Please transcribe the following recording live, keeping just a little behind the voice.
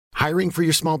Hiring for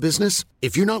your small business?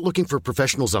 If you're not looking for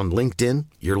professionals on LinkedIn,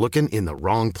 you're looking in the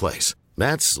wrong place.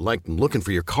 That's like looking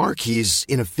for your car keys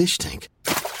in a fish tank.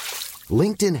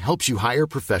 LinkedIn helps you hire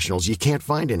professionals you can't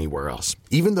find anywhere else,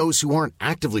 even those who aren't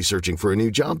actively searching for a new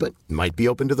job but might be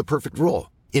open to the perfect role.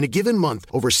 In a given month,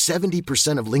 over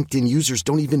 70% of LinkedIn users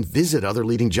don't even visit other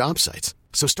leading job sites.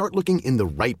 So start looking in the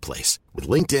right place. With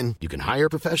LinkedIn, you can hire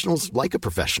professionals like a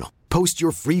professional. Post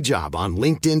your free job on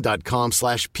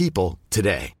linkedin.com/people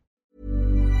today.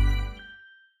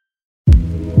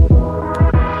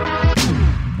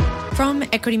 From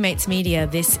Equity Mates Media,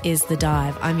 this is The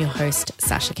Dive. I'm your host,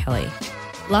 Sasha Kelly.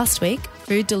 Last week,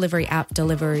 food delivery app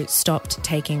Deliveroo stopped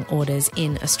taking orders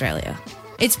in Australia.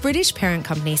 Its British parent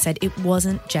company said it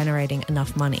wasn't generating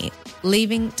enough money,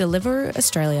 leaving Deliveroo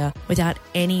Australia without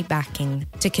any backing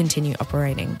to continue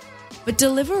operating. But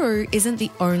Deliveroo isn't the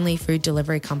only food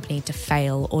delivery company to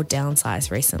fail or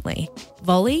downsize recently.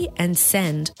 Volley and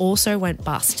Send also went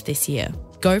bust this year.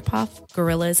 GoPuff,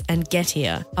 Gorillas and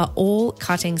Getir are all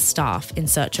cutting staff in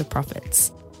search of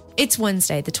profits. It's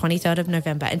Wednesday, the 23rd of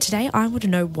November, and today I want to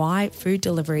know why food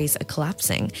deliveries are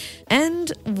collapsing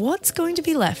and what's going to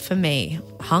be left for me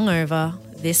hungover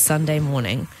this Sunday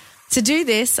morning. To do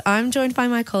this, I'm joined by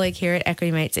my colleague here at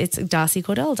Equity Mates. It's Darcy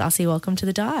Cordell. Darcy, welcome to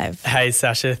The Dive. Hey,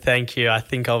 Sasha. Thank you. I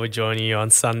think I'll be joining you on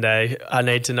Sunday. I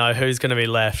need to know who's going to be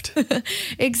left.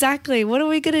 Exactly. What are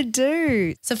we going to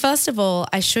do? So first of all,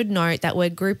 I should note that we're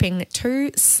grouping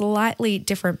two slightly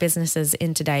different businesses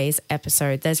in today's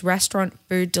episode. There's restaurant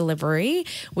food delivery,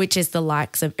 which is the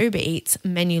likes of Uber Eats,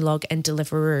 Menulog and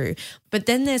Deliveroo. But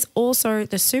then there's also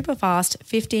the super fast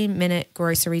 15-minute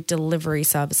grocery delivery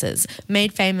services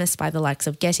made famous by the likes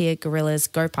of Getir, Gorillas,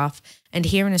 GoPuff, and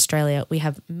here in Australia we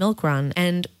have Milk Run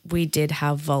and we did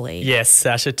have Volley. Yes,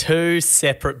 Sasha, two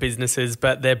separate businesses,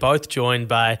 but they're both joined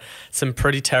by some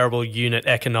pretty terrible unit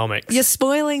economics. You're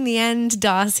spoiling the end,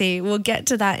 Darcy. We'll get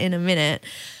to that in a minute.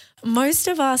 Most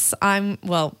of us, I'm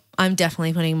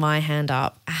definitely putting my hand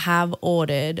up, have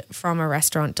ordered from a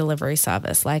restaurant delivery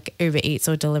service like Uber Eats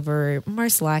or Deliveroo,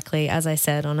 most likely, as I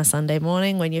said, on a Sunday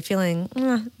morning when you're feeling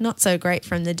not so great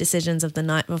from the decisions of the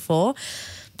night before.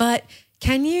 But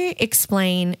can you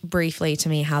explain briefly to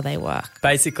me how they work?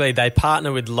 Basically, they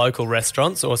partner with local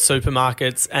restaurants or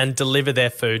supermarkets and deliver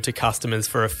their food to customers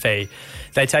for a fee.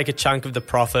 They take a chunk of the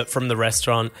profit from the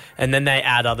restaurant and then they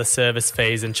add other service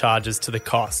fees and charges to the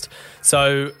cost.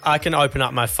 So I can open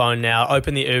up my phone now,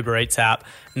 open the Uber Eats app,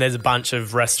 and there's a bunch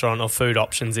of restaurant or food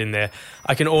options in there.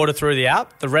 I can order through the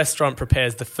app, the restaurant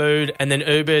prepares the food, and then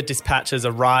Uber dispatches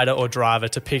a rider or driver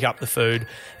to pick up the food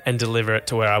and deliver it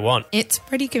to where I want. It's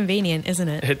pretty convenient, isn't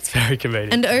it? It's very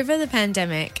convenient. And over the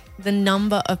pandemic, the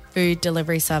number of food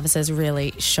delivery services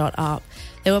really shot up.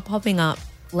 They were popping up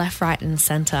left, right and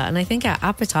centre. And I think our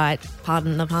appetite,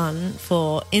 pardon the pun,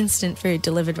 for instant food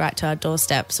delivered right to our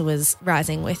doorsteps was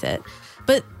rising with it.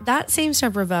 But that seems to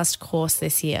have reversed course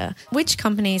this year. Which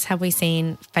companies have we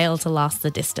seen fail to last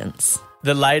the distance?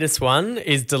 The latest one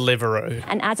is Deliveroo.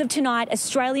 And as of tonight,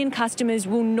 Australian customers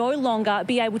will no longer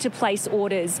be able to place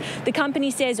orders. The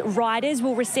company says riders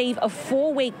will receive a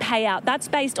 4-week payout. That's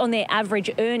based on their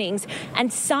average earnings.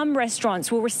 And some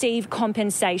restaurants will receive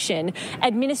compensation.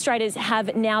 Administrators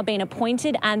have now been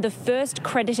appointed and the first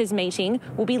creditors meeting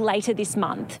will be later this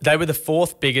month. They were the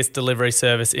fourth biggest delivery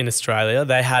service in Australia.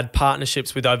 They had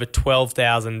partnerships with over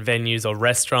 12,000 venues or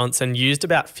restaurants and used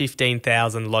about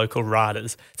 15,000 local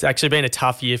riders. It's actually been a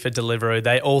tough year for Deliveroo.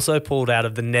 They also pulled out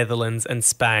of the Netherlands and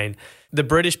Spain. The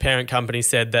British parent company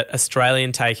said that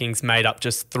Australian takings made up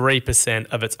just 3%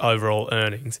 of its overall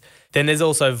earnings. Then there's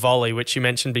also Volley, which you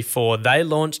mentioned before. They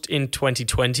launched in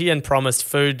 2020 and promised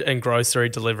food and grocery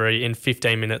delivery in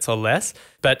 15 minutes or less.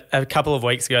 But a couple of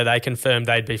weeks ago, they confirmed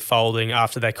they'd be folding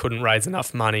after they couldn't raise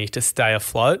enough money to stay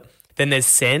afloat. Then there's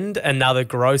Send, another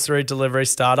grocery delivery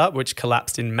startup, which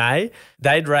collapsed in May.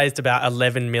 They'd raised about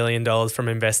 $11 million from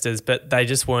investors, but they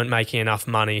just weren't making enough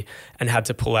money and had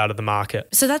to pull out of the market.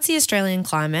 So that's the Australian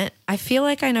climate. I feel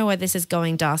like I know where this is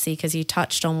going, Darcy, because you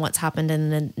touched on what's happened in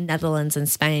the Netherlands and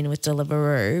Spain with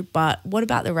Deliveroo. But what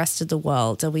about the rest of the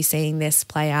world? Are we seeing this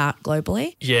play out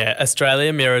globally? Yeah,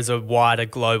 Australia mirrors a wider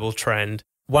global trend.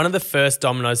 One of the first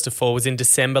dominoes to fall was in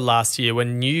December last year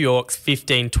when New York's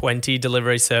 1520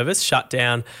 delivery service shut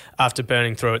down after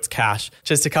burning through its cash.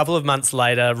 Just a couple of months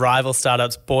later, rival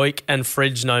startups Boik and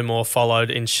Fridge No More followed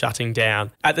in shutting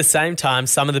down. At the same time,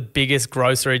 some of the biggest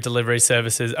grocery delivery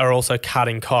services are also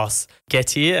cutting costs.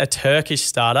 Getir, a Turkish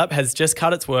startup, has just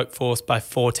cut its workforce by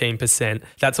 14%.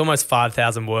 That's almost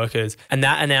 5,000 workers. And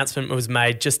that announcement was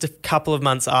made just a couple of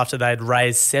months after they'd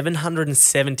raised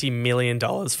 $770 million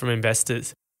from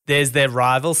investors. There's their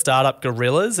rival startup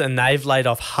Gorillas, and they've laid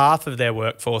off half of their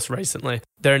workforce recently.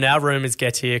 There are now rumours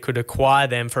Getir could acquire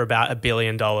them for about $1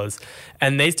 billion.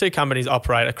 And these two companies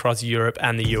operate across Europe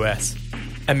and the US.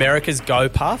 America's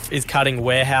GoPuff is cutting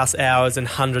warehouse hours and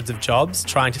hundreds of jobs,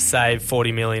 trying to save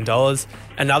 $40 million.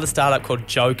 Another startup called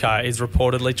Joker is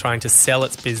reportedly trying to sell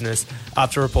its business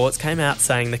after reports came out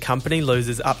saying the company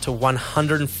loses up to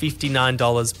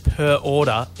 $159 per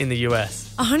order in the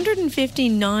US.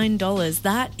 $159,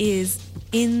 that is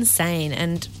insane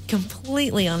and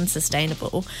completely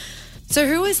unsustainable. So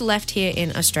who is left here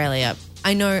in Australia?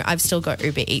 I know I've still got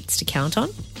Uber Eats to count on.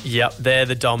 Yep, they're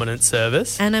the dominant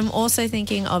service. And I'm also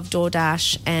thinking of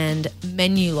DoorDash and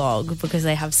Menulog because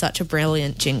they have such a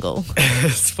brilliant jingle.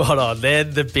 Spot on. They're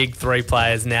the big three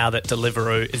players now that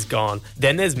Deliveroo is gone.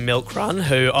 Then there's Milk Run,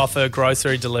 who offer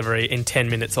grocery delivery in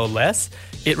 10 minutes or less.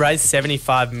 It raised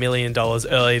 $75 million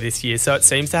earlier this year, so it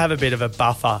seems to have a bit of a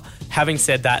buffer. Having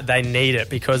said that, they need it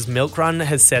because Milk Run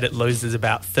has said it loses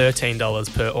about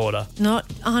 $13 per order. Not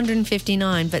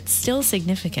 $159, but still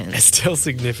significant. It's still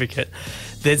significant.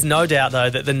 There's no doubt, though,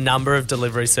 that the number of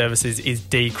delivery services is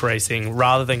decreasing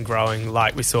rather than growing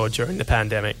like we saw during the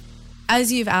pandemic.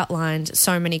 As you've outlined,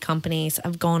 so many companies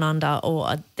have gone under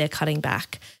or they're cutting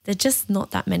back. There's just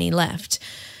not that many left.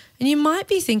 And you might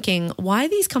be thinking, why are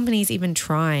these companies even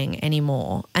trying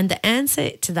anymore? And the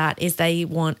answer to that is they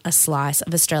want a slice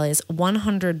of Australia's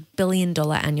 $100 billion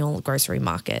annual grocery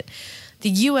market. The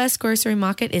US grocery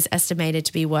market is estimated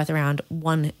to be worth around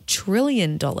 $1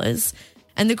 trillion.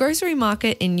 And the grocery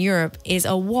market in Europe is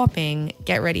a whopping,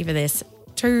 get ready for this,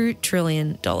 $2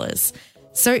 trillion.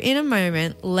 So in a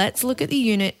moment, let's look at the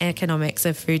unit economics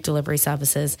of food delivery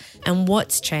services and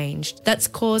what's changed that's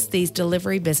caused these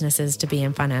delivery businesses to be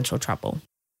in financial trouble.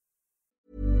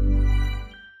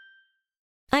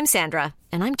 I'm Sandra,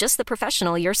 and I'm just the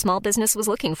professional your small business was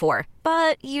looking for.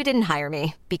 But you didn't hire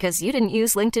me because you didn't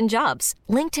use LinkedIn Jobs.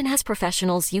 LinkedIn has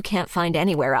professionals you can't find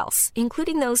anywhere else,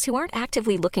 including those who aren't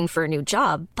actively looking for a new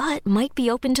job, but might be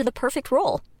open to the perfect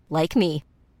role, like me.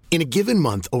 In a given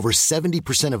month, over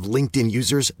 70% of LinkedIn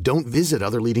users don't visit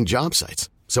other leading job sites.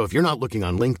 So if you're not looking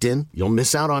on LinkedIn, you'll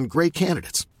miss out on great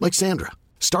candidates like Sandra.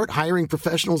 Start hiring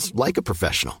professionals like a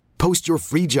professional. Post your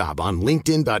free job on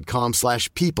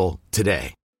linkedin.com/people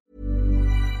today.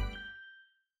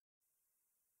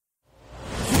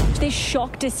 This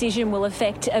shock decision will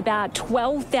affect about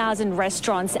 12,000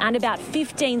 restaurants and about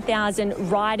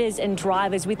 15,000 riders and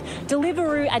drivers, with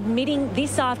Deliveroo admitting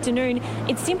this afternoon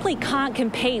it simply can't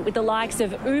compete with the likes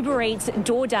of Uber Eats,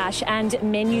 DoorDash and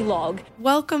Menulog.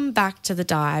 Welcome back to The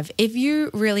Dive. If you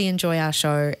really enjoy our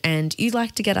show and you'd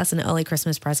like to get us an early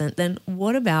Christmas present, then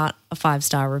what about a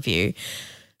 5-star review?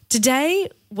 Today,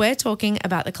 we're talking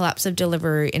about the collapse of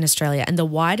Deliveroo in Australia and the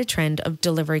wider trend of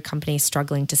delivery companies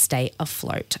struggling to stay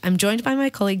afloat. I'm joined by my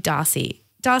colleague Darcy.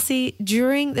 Darcy,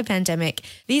 during the pandemic,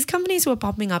 these companies were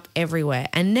popping up everywhere,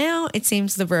 and now it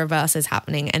seems the reverse is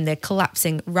happening and they're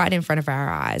collapsing right in front of our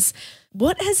eyes.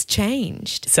 What has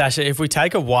changed? Sasha, if we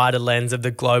take a wider lens of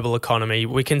the global economy,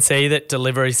 we can see that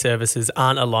delivery services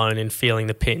aren't alone in feeling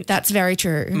the pinch. That's very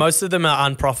true. Most of them are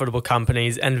unprofitable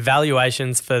companies, and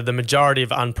valuations for the majority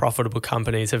of unprofitable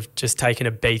companies have just taken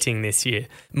a beating this year.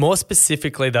 More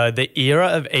specifically, though, the era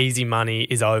of easy money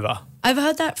is over. I've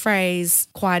heard that phrase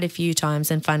quite a few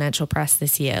times in financial press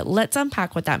this year. Let's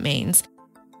unpack what that means.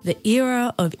 The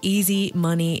era of easy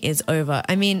money is over.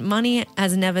 I mean, money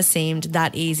has never seemed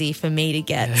that easy for me to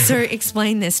get. So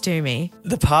explain this to me.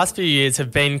 The past few years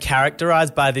have been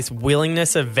characterised by this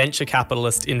willingness of venture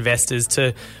capitalist investors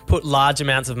to put large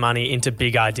amounts of money into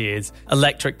big ideas.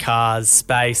 Electric cars,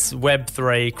 space,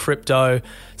 Web3, crypto,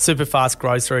 super fast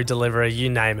grocery delivery, you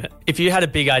name it. If you had a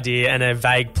big idea and a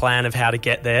vague plan of how to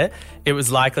get there, it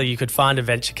was likely you could find a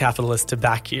venture capitalist to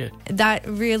back you. That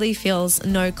really feels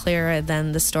no clearer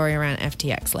than the story around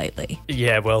FTX lately.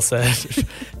 Yeah, well said.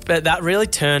 But that really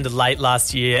turned late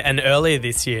last year and earlier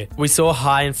this year. We saw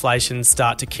high inflation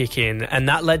start to kick in, and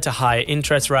that led to higher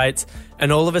interest rates,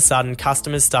 and all of a sudden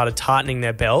customers started tightening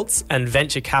their belts and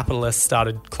venture capitalists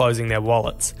started closing their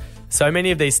wallets. So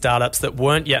many of these startups that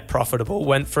weren't yet profitable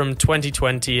went from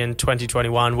 2020 and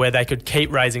 2021, where they could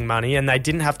keep raising money and they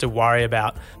didn't have to worry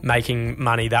about making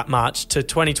money that much, to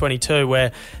 2022,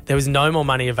 where there was no more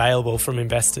money available from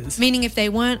investors. Meaning if they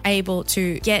weren't able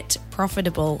to get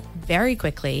profitable very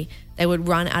quickly, they would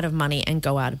run out of money and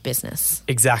go out of business.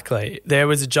 Exactly. There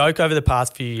was a joke over the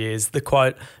past few years, the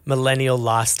quote, millennial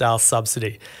lifestyle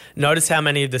subsidy. Notice how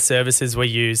many of the services we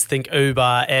use. Think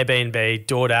Uber, Airbnb,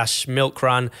 DoorDash, Milk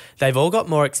Run. They've all got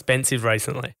more expensive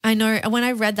recently. I know. When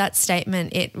I read that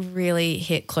statement, it really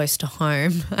hit close to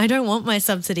home. I don't want my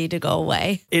subsidy to go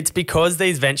away. It's because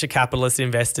these venture capitalist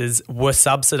investors were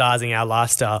subsidising our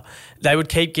lifestyle. They would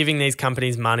keep giving these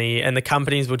companies money and the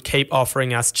companies would keep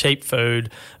offering us cheap food,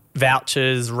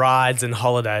 vouchers, rides and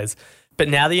holidays. But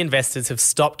now the investors have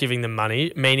stopped giving them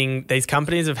money, meaning these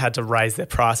companies have had to raise their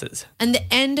prices. And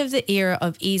the end of the era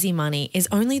of easy money is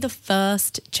only the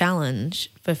first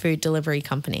challenge for food delivery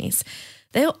companies.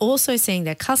 They're also seeing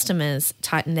their customers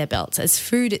tighten their belts as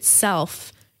food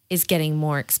itself is getting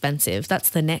more expensive. That's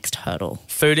the next hurdle.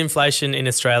 Food inflation in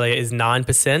Australia is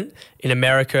 9%. In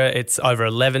America, it's over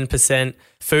 11%.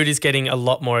 Food is getting a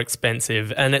lot more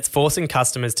expensive and it's forcing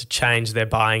customers to change their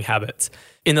buying habits.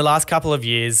 In the last couple of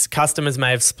years, customers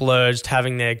may have splurged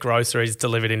having their groceries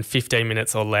delivered in 15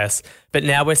 minutes or less, but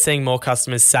now we're seeing more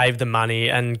customers save the money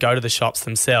and go to the shops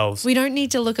themselves. We don't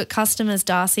need to look at customers,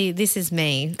 Darcy. This is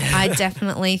me. I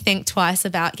definitely think twice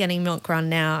about getting Milk Run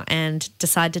now and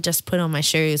decide to just put on my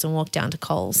shoes and walk down to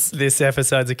Coles. This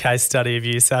episode's a case study of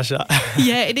you, Sasha.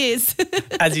 Yeah, it is.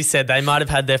 As you said, they might have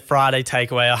had their Friday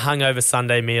takeaway or hungover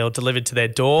Sunday meal delivered to their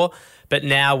door, but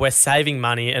now we're saving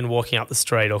money and walking up the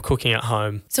street or cooking at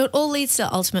home. So it all leads to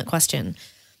the ultimate question.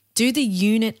 Do the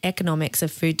unit economics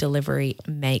of food delivery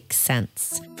make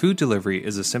sense? Food delivery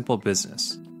is a simple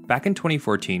business. Back in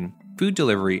 2014, food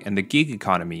delivery and the gig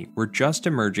economy were just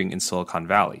emerging in Silicon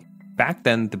Valley. Back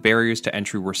then, the barriers to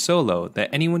entry were so low that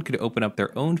anyone could open up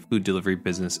their own food delivery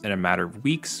business in a matter of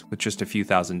weeks with just a few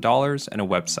 $1,000s and a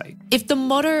website. If the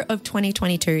motto of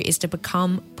 2022 is to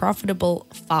become profitable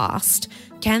fast,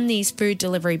 can these food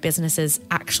delivery businesses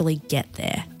actually get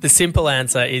there? The simple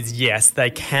answer is yes, they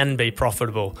can be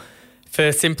profitable.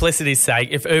 For simplicity's sake,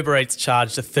 if Uber Eats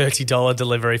charged a $30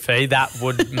 delivery fee, that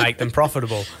would make them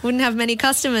profitable. Wouldn't have many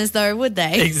customers though, would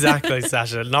they? Exactly,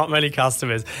 Sasha. Not many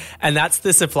customers. And that's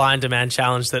the supply and demand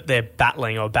challenge that they're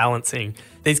battling or balancing.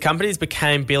 These companies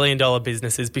became billion-dollar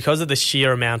businesses because of the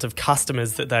sheer amount of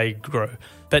customers that they grew.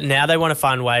 But now they want to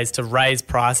find ways to raise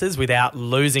prices without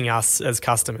losing us as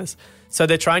customers. So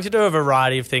they're trying to do a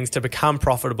variety of things to become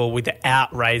profitable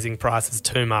without raising prices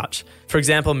too much. For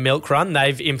example, Milk Run,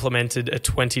 they've implemented a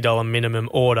 $20 minimum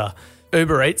order.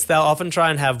 Uber Eats, they'll often try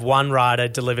and have one rider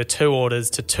deliver 2 orders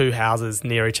to 2 houses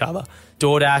near each other.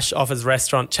 DoorDash offers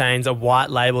restaurant chains a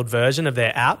white-labelled version of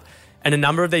their app, and a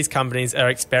number of these companies are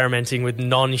experimenting with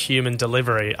non-human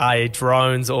delivery, i.e.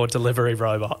 drones or delivery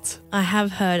robots.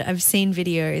 I've seen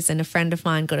videos and a friend of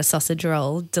mine got a sausage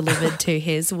roll delivered to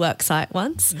his work site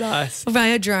once. Nice. By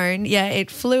a drone. Yeah, it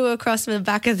flew across the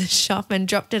back of the shop and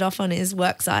dropped it off on his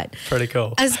work site. Pretty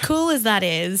cool. As cool as that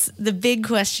is, the big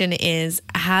question is,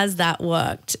 has that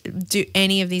worked? Do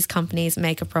any of these companies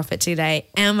make a profit today?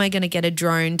 Am I going to get a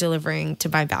drone delivering to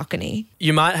my balcony?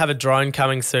 You might have a drone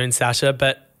coming soon, Sasha,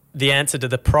 but the answer to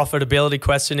the profitability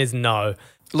question is no.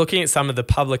 Looking at some of the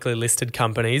publicly listed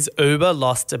companies, Uber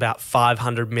lost about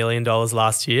 $500 million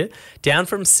last year, down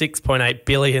from $6.8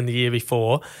 billion the year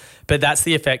before, but that's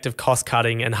the effect of cost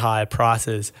cutting and higher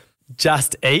prices.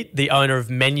 Just Eat, the owner of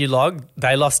Menulog,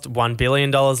 they lost $1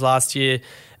 billion last year,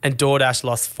 and DoorDash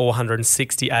lost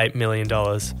 $468 million.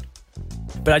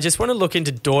 But I just want to look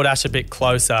into DoorDash a bit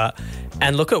closer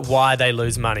and look at why they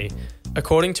lose money.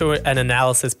 According to an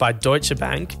analysis by Deutsche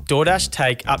Bank, DoorDash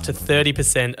take up to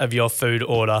 30% of your food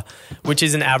order, which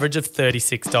is an average of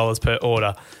 $36 per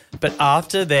order. But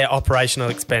after their operational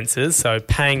expenses, so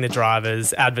paying the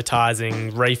drivers,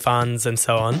 advertising, refunds and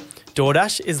so on,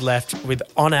 DoorDash is left with,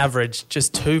 on average,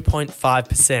 just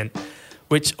 2.5%,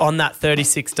 which on that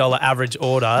 $36 average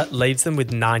order leaves them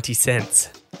with 90 cents.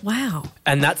 Wow.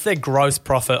 And that's their gross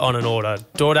profit on an order.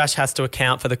 DoorDash has to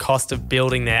account for the cost of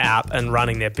building their app and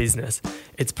running their business.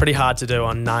 It's pretty hard to do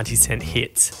on 90-cent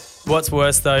hits. What's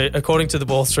worse though, according to the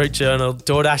Wall Street Journal,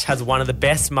 DoorDash has one of the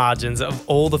best margins of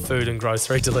all the food and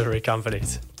grocery delivery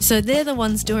companies. So they're the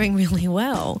ones doing really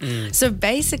well. So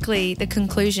basically the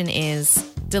conclusion is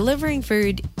delivering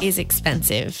food is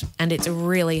expensive and it's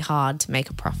really hard to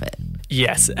make a profit.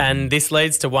 Yes, and this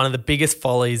leads to one of the biggest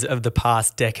follies of the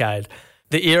past decade.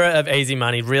 The era of easy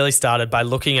money really started by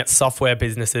looking at software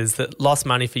businesses that lost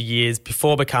money for years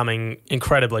before becoming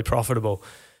incredibly profitable.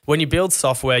 When you build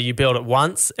software, you build it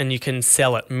once and you can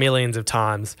sell it millions of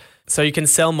times. So you can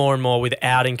sell more and more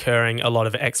without incurring a lot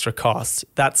of extra costs.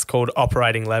 That's called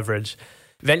operating leverage.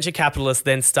 Venture capitalists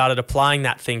then started applying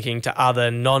that thinking to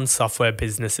other non-software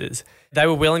businesses. They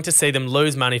were willing to see them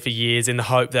lose money for years in the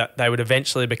hope that they would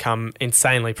eventually become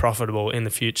insanely profitable in the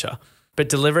future. But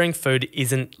delivering food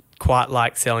isn't quite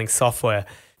like selling software.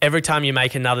 Every time you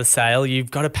make another sale, you've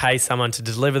got to pay someone to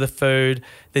deliver the food.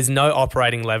 There's no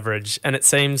operating leverage. And it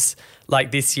seems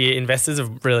like this year investors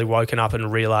have really woken up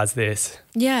and realised this.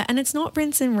 Yeah, and it's not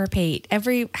rinse and repeat.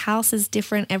 Every house is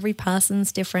different, every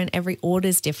person's different, every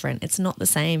order's different. It's not the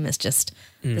same as just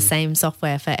the same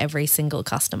software for every single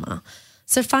customer.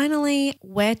 So finally,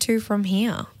 where to from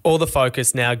here? All the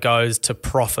focus now goes to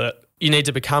profit. You need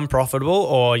to become profitable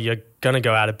or you're going to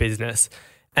go out of business.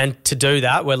 And to do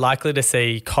that, we're likely to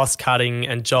see cost cutting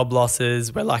and job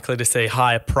losses. We're likely to see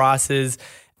higher prices,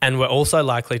 and we're also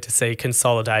likely to see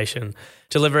consolidation.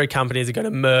 Delivery companies are going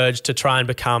to merge to try and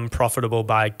become profitable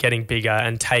by getting bigger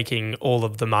and taking all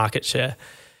of the market share.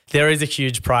 There is a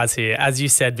huge prize here. As you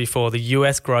said before, the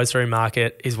US grocery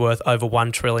market is worth over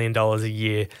 $1 trillion a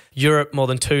year. Europe, more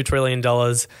than $2 trillion.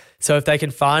 So if they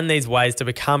can find these ways to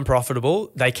become profitable,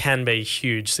 they can be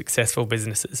huge, successful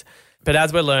businesses. But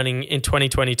as we're learning in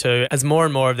 2022, as more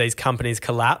and more of these companies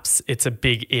collapse, it's a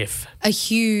big if. A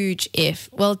huge if.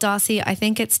 Well, Darcy, I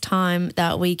think it's time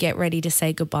that we get ready to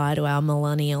say goodbye to our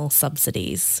millennial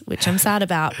subsidies, which I'm sad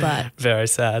about, but very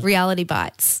sad. Reality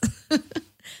bites.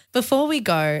 Before we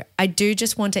go, I do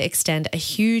just want to extend a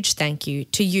huge thank you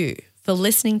to you for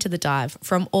listening to The Dive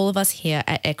from all of us here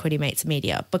at Equity Mates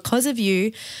Media. Because of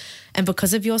you and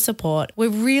because of your support, we're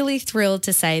really thrilled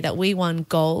to say that we won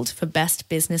gold for Best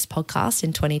Business Podcast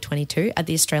in 2022 at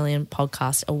the Australian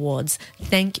Podcast Awards.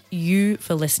 Thank you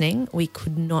for listening. We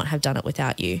could not have done it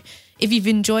without you. If you've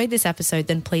enjoyed this episode,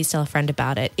 then please tell a friend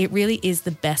about it. It really is the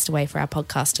best way for our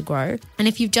podcast to grow. And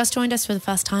if you've just joined us for the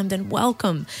first time, then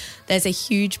welcome. There's a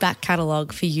huge back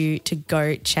catalogue for you to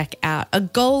go check out. A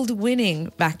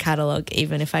gold-winning back catalogue,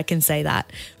 even, if I can say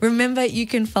that. Remember, you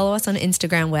can follow us on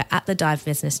Instagram. We're at The Dive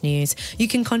Business News. You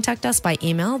can contact us by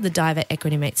email,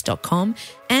 thedive@equitymates.com,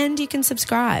 and you can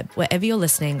subscribe wherever you're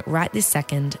listening right this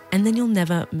second, and then you'll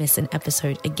never miss an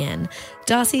episode again.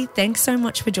 Darcy, thanks so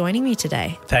much for joining me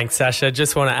today. Thanks, Sasha.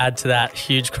 Just want to add to that,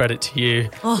 huge credit to you.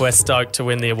 We're stoked to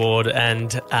win the award,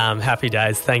 and happy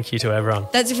days. Thank you to everyone.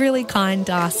 That's really kind,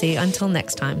 Darcy. Until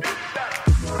next time.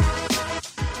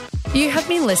 You have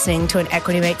been listening to an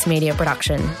Equity Mates Media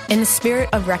production. In the spirit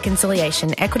of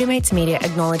reconciliation, Equity Mates Media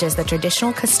acknowledges the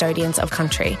traditional custodians of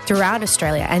country throughout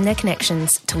Australia and their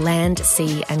connections to land,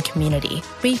 sea and community.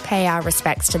 We pay our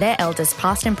respects to their elders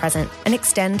past and present and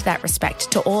extend that respect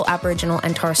to all Aboriginal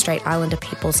and Torres Strait Islander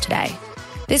peoples today.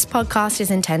 This podcast is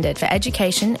intended for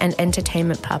education and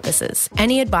entertainment purposes.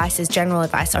 Any advice is general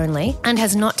advice only and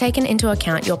has not taken into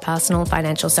account your personal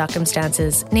financial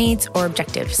circumstances, needs, or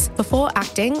objectives. Before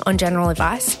acting on general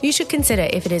advice, you should consider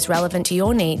if it is relevant to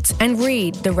your needs and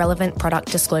read the relevant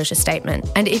product disclosure statement.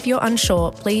 And if you're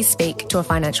unsure, please speak to a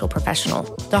financial professional.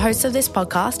 The hosts of this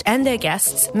podcast and their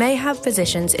guests may have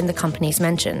positions in the companies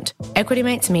mentioned. Equity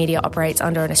Mates Media operates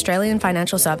under an Australian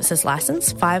Financial Services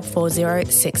Licence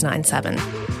 540697.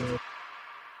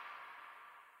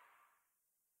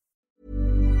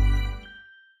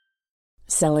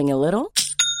 Selling a little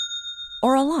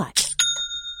or a lot?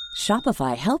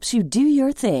 Shopify helps you do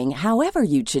your thing however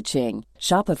you cha-ching.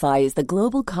 Shopify is the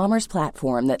global commerce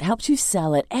platform that helps you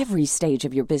sell at every stage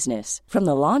of your business. From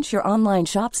the launch your online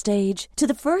shop stage to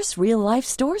the first real-life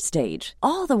store stage,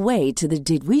 all the way to the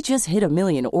did we just hit a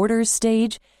million orders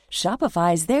stage.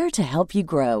 Shopify is there to help you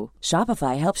grow.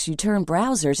 Shopify helps you turn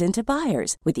browsers into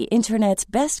buyers with the internet's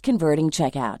best converting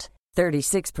checkout.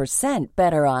 36%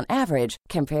 better on average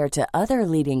compared to other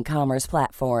leading commerce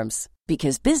platforms.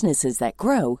 Because businesses that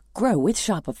grow, grow with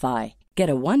Shopify. Get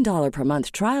a $1 per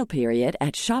month trial period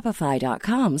at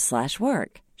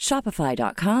shopify.com/work.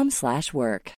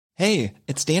 Shopify.com/work. Hey,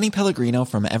 it's Danny Pellegrino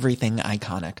from Everything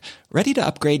Iconic. Ready to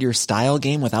upgrade your style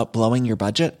game without blowing your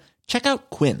budget? Check out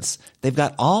Quince. They've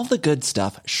got all the good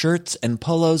stuff, shirts and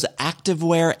polos,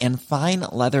 activewear, and fine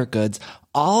leather goods,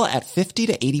 all at 50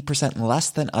 to 80% less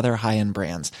than other high-end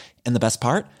brands. And the best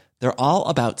part? They're all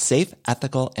about safe,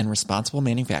 ethical, and responsible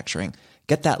manufacturing.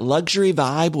 Get that luxury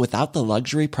vibe without the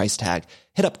luxury price tag.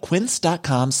 Hit up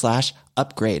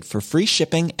quince.com/upgrade for free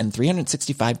shipping and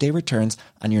 365-day returns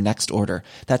on your next order.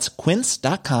 That's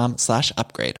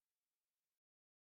quince.com/upgrade.